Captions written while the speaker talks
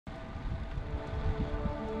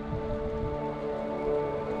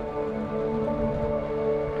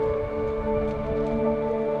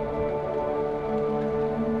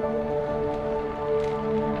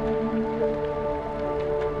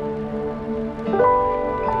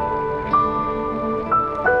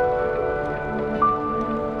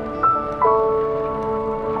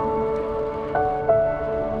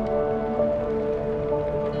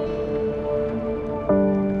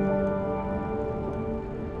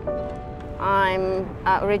I'm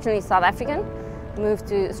originally South African, moved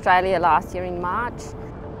to Australia last year in March.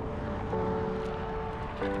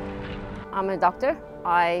 I'm a doctor.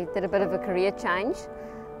 I did a bit of a career change.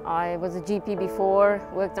 I was a GP before,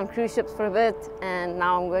 worked on cruise ships for a bit, and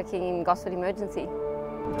now I'm working in Gosford Emergency.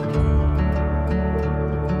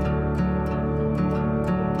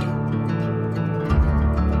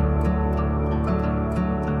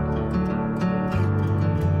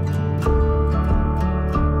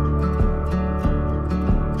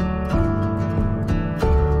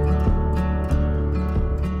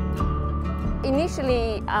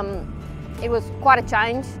 Initially, it was quite a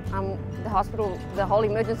change. The hospital, the whole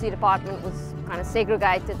emergency department was kind of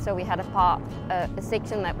segregated, so we had a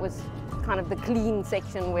section that was kind of the clean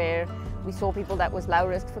section where we saw people that was low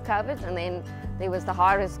risk for COVID, and then there was the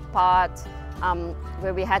high risk part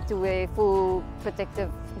where we had to wear full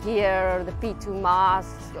protective gear, the P2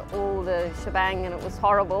 masks, all the shebang, and it was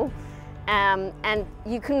horrible. And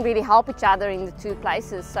you couldn't really help each other in the two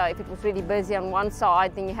places, so if it was really busy on one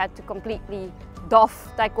side, then you had to completely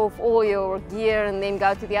take off all your gear and then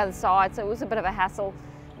go to the other side, so it was a bit of a hassle.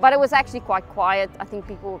 But it was actually quite quiet. I think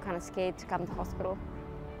people were kind of scared to come to hospital.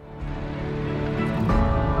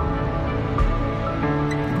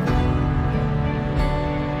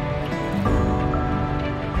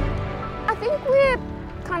 I think we're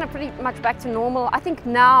kind of pretty much back to normal. I think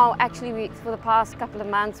now, actually, for the past couple of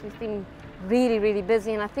months, we've been really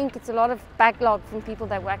busy, and I think it's a lot of backlog from people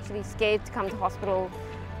that were actually scared to come to hospital.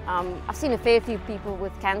 I've seen a fair few people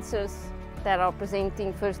with cancers that are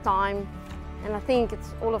presenting first time, and I think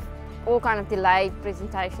it's all kind of delayed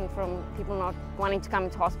presentation from people not wanting to come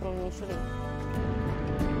into hospital initially.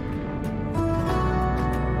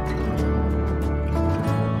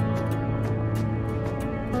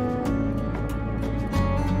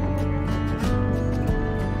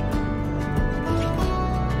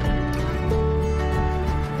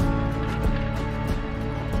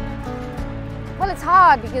 Well, it's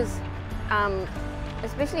hard because,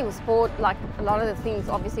 especially with sport, like a lot of the things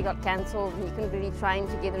obviously got cancelled and you couldn't really train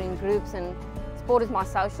together in groups, and sport is my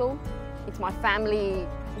social, it's my family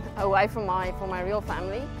away from my real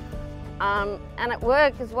family. And at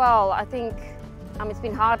work as well, I think it's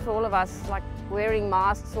been hard for all of us, like wearing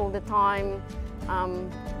masks all the time,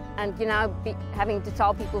 and you know, having to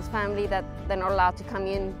tell people's family that they're not allowed to come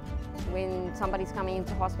in when somebody's coming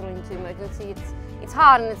into hospital, into emergency. It's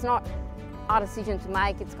hard, and it's not our decision to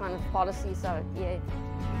make, it's kind of policy, so yeah.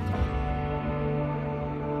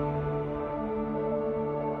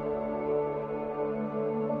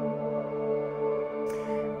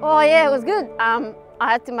 Oh yeah, it was good.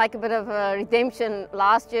 I had to make a bit of a redemption.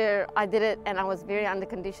 Last year I did it and I was very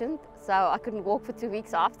underconditioned, so I couldn't walk for 2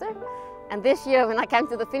 weeks after. And this year when I came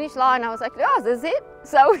to the finish line, I was like, oh, is this it?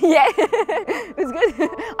 So yeah, it was good.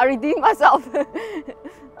 I redeemed myself.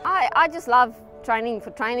 I just love training for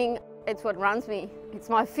training. It's what runs me. It's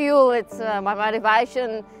my fuel, it's my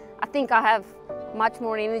motivation. I think I have much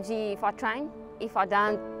more energy if I train. If I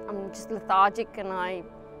don't, I'm just lethargic and I'm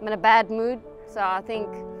in a bad mood. So I think,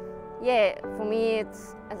 yeah, for me,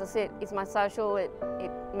 it's, as I said, it's my social, it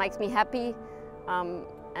makes me happy.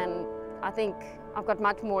 And I think I've got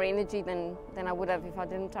much more energy than I would have if I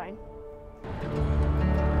didn't train.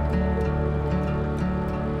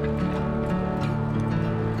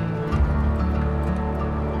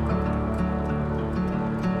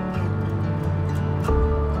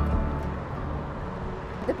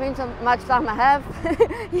 Depends on how much time I have.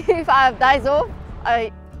 If I have days off,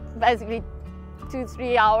 I basically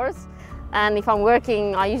 2-3 hours, and if I'm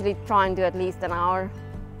working, I usually try and do at least an hour.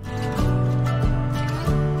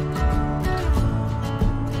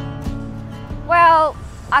 Well,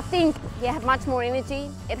 I think you have much more energy.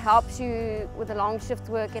 It helps you with the long shift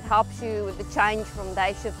work. It helps you with the change from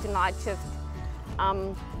day shift to night shift.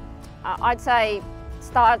 I'd say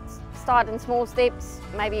start in small steps,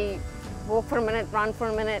 maybe walk for a minute, run for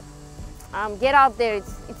a minute. Get out there.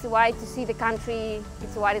 It's a way to see the country.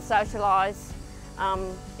 It's a way to socialise.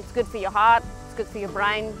 It's good for your heart. It's good for your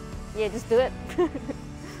brain. Yeah, just do it.